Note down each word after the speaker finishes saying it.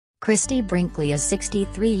Christie Brinkley is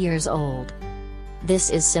 63 years old.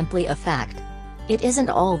 This is simply a fact. It isn't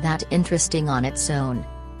all that interesting on its own.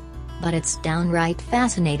 But it's downright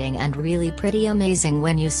fascinating and really pretty amazing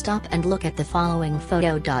when you stop and look at the following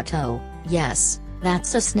photo. Oh, yes,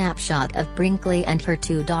 that's a snapshot of Brinkley and her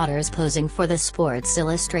two daughters posing for the Sports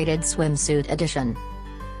Illustrated swimsuit edition.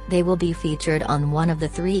 They will be featured on one of the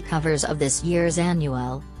 3 covers of this year's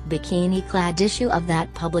annual, bikini-clad issue of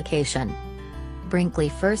that publication. Brinkley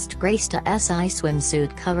first graced a SI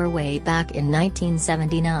swimsuit cover way back in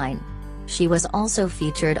 1979. She was also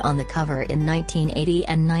featured on the cover in 1980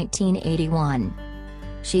 and 1981.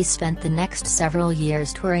 She spent the next several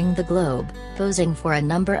years touring the globe, posing for a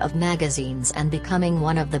number of magazines and becoming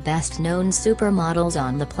one of the best-known supermodels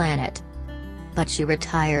on the planet. But she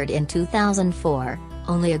retired in 2004,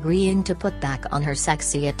 only agreeing to put back on her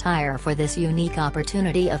sexy attire for this unique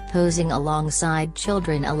opportunity of posing alongside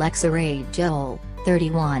children Alexa Ray Joel,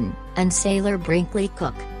 31, and sailor Brinkley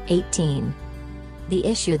Cook, 18. The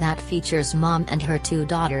issue that features Mom and her 2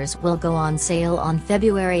 daughters will go on sale on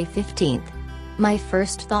February 15. My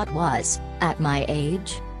first thought was, at my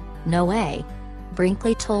age? No way.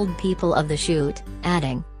 Brinkley told People of the shoot,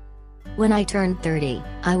 adding, "When I turned 30,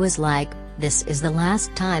 I was like, this is the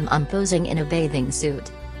last time I'm posing in a bathing suit.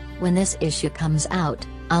 When this issue comes out,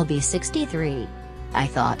 I'll be 63. I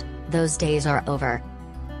thought, those days are over.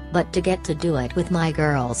 But to get to do it with my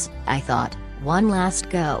girls, I thought, one last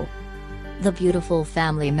go." The beautiful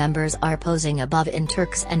family members are posing above in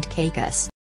Turks and Caicos.